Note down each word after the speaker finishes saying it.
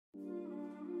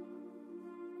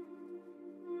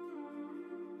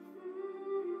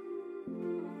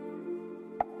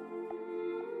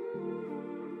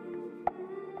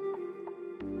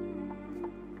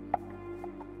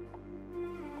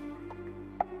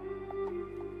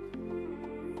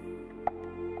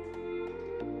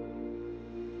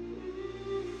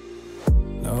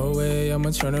I'ma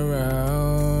turn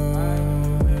around.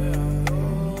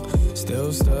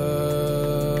 Still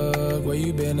stuck where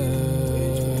you been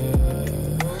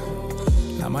at.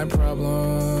 Not my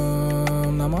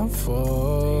problem, not my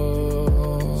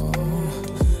fault.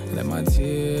 Let my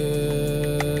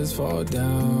tears fall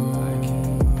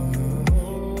down.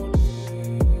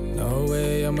 No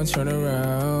way I'ma turn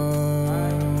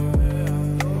around.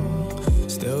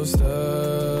 Still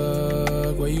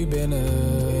stuck where you been at.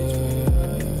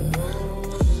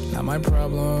 Not my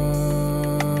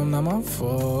problem, not my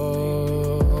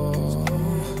fault.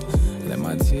 Let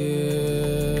my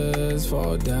tears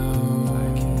fall down.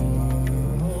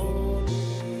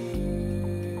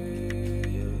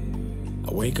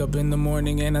 I wake up in the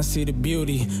morning and I see the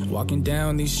beauty walking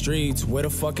down these streets with a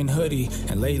fucking hoodie.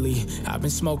 And lately I've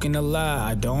been smoking a lot,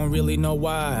 I don't really know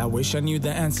why. I wish I knew the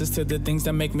answers to the things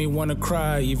that make me wanna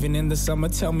cry. Even in the summer,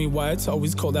 tell me why it's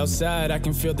always cold outside. I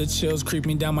can feel the chills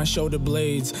creeping down my shoulder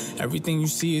blades. Everything you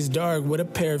see is dark with a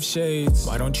pair of shades.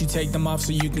 Why don't you take them off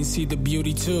so you can see the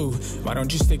beauty too? Why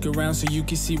don't you stick around so you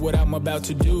can see what I'm about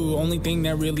to do? Only thing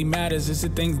that really matters is the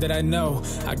things that I know.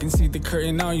 I can see the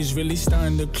curtain on you's really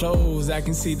starting to close. I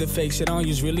can see the fake shit on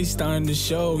you's really starting to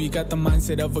show. You got the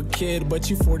mindset of a kid, but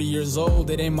you 40 years old.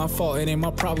 It ain't my fault, it ain't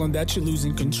my problem that you're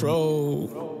losing control.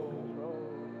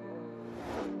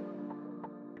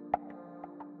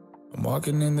 I'm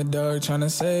walking in the dark trying to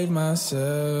save myself.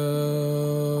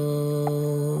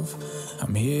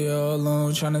 I'm here all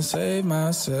alone trying to save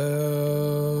myself.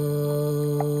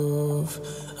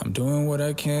 I'm doing what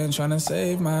I can trying to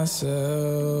save myself.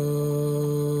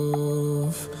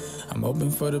 I'm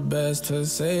hoping for the best to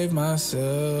save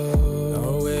myself.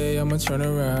 No way I'ma turn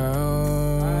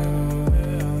around.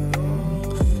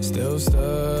 Still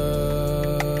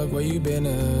stuck where you been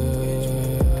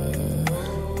at.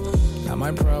 Not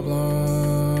my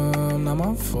problem, not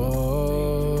my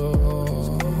fault.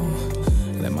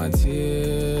 Let my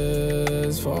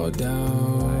tears fall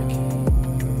down.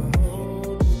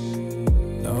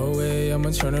 No way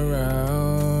I'ma turn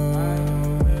around.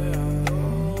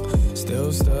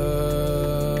 Still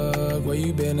stuck where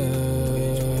you been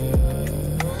at.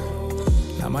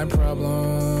 Not my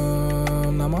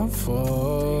problem, not my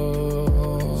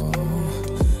fault.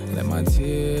 Let my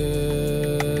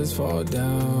tears fall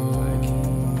down.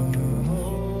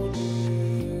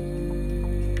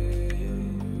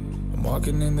 I'm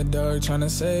walking in the dark trying to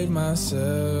save myself.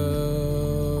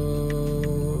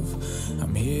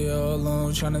 I'm here all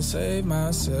alone trying to save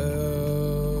myself.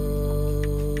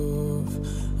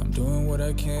 Doing what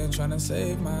I can, trying to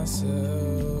save myself.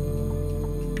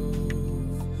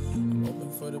 I'm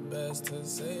hoping for the best to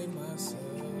save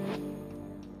myself.